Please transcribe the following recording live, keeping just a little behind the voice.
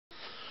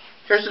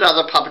Here's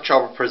another Paw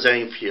Patrol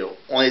presenting for you.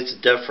 Only it's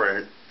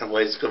different, and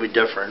way it's going to be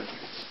different.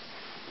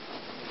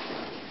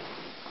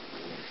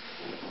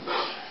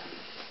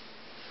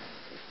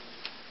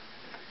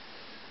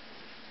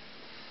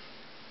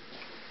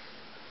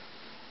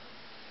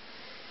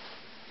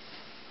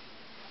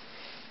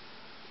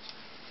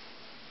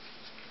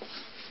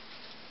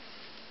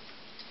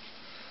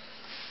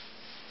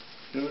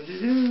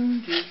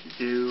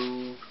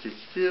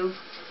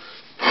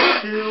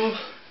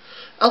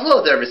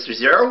 Hello there, Mr.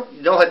 Zero.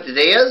 You know what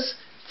today is?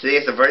 Today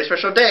is a very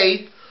special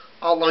day.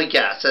 Oh, let me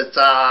guess. It's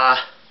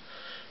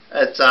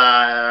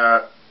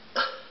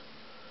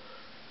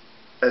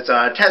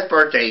Ted's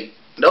birthday.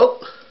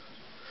 Nope.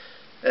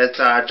 It's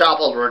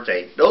Joppa's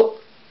birthday. Nope.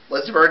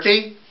 What's his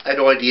birthday? I have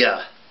no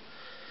idea.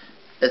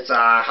 It's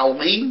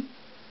Halloween.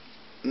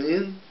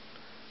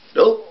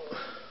 Nope.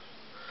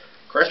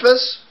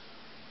 Christmas?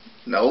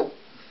 Nope.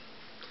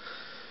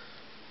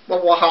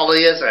 Well, what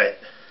holiday is it?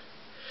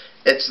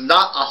 It's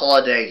not a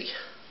holiday.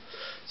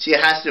 See, it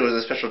has to do with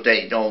a special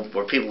day, you know,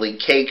 where people eat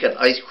cake and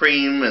ice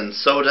cream and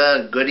soda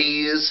and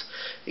goodies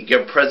and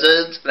give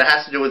presents, and it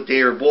has to do with the day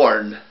you're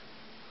born.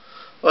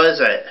 What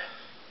is it?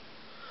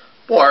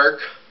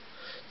 Mark,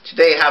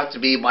 today happens to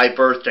be my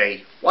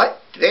birthday. What?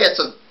 Today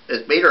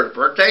it's Maynard's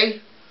birthday?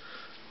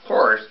 Of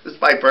course,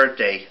 it's my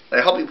birthday.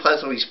 I hope you plan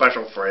something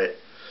special for it.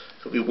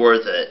 It'll be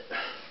worth it.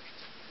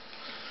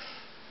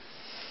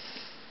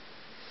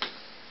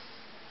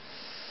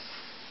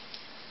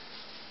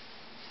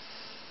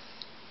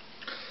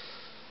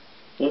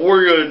 What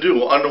we're going to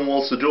do, I don't know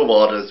what else to do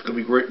about it. It's going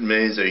to be great and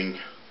amazing.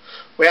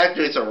 We have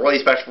to do something really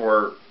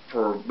special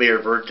for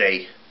Maynard's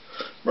birthday.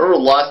 Remember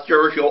last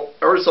year,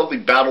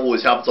 something bad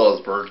always happens on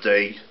his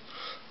birthday?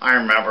 I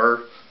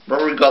remember.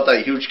 Remember we got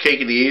that huge cake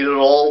and he ate it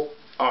all?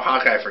 Oh, how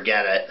can I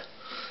forget it?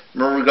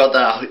 Remember we got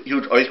that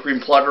huge ice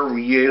cream platter and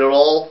we ate it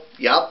all?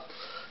 Yep.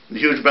 And the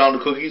huge mountain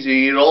of cookies,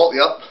 he ate it all?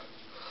 Yep.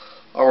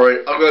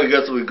 Alright, I'm going to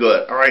get something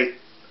good. Alright.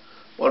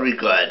 What'll be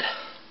good?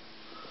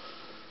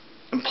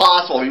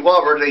 Impossible. If you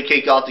want a birthday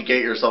cake out to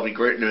get yourself, be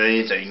great and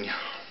amazing.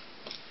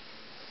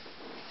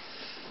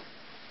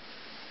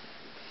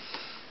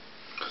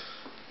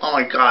 Oh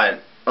my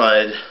god,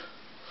 bud.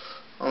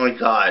 Oh my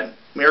god.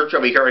 Maynard's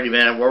gonna be here any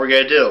minute. What are we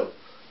gonna do?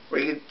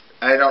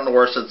 I don't know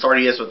where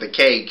Sensori is with the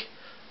cake.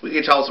 We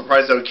can tell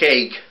surprise no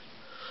cake.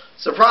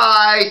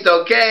 Surprise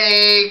no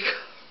cake!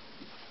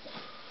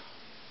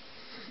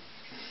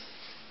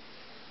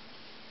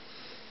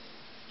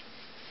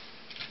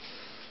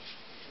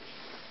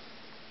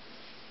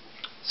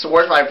 So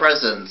where's my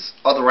presents?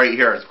 Oh, they're right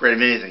here. It's great,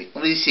 amazing.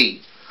 Let me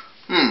see.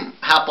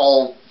 Half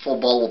full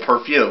bottle of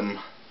perfume.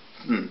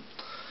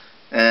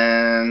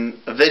 And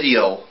a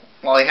video.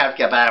 Well, I have to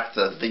get back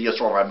to the video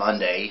store by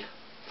Monday.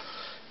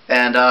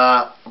 And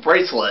a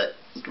bracelet.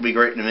 It's gonna be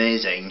great and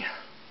amazing.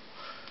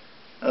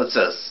 What's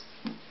this?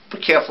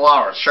 Bouquet of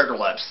flowers. Sugar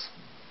lips.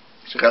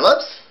 Sugar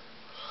lips?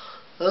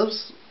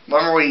 Oops.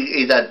 Remember we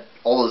ate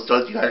all those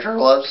donuts you got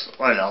sugar lips?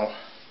 I know.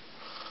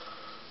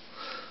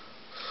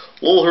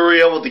 We'll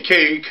hurry up with the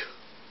cake.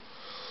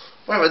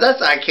 Wait a minute, that's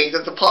not a cake,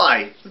 that's a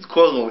pie. It's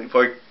equivalent. You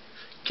put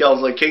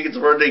Kel's like cake, it's a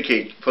birthday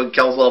cake. You put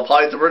Kel's little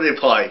pie, it's a birthday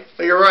pie.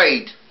 But you're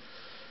right.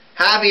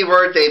 Happy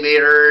birthday,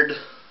 Maynard.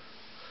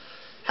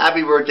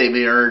 Happy birthday,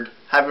 Maynard.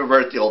 Happy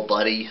birthday, old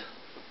buddy.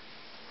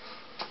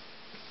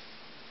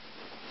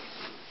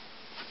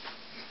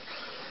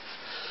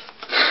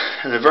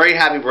 And a very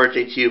happy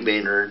birthday to you,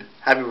 Maynard.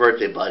 Happy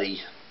birthday,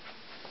 buddy.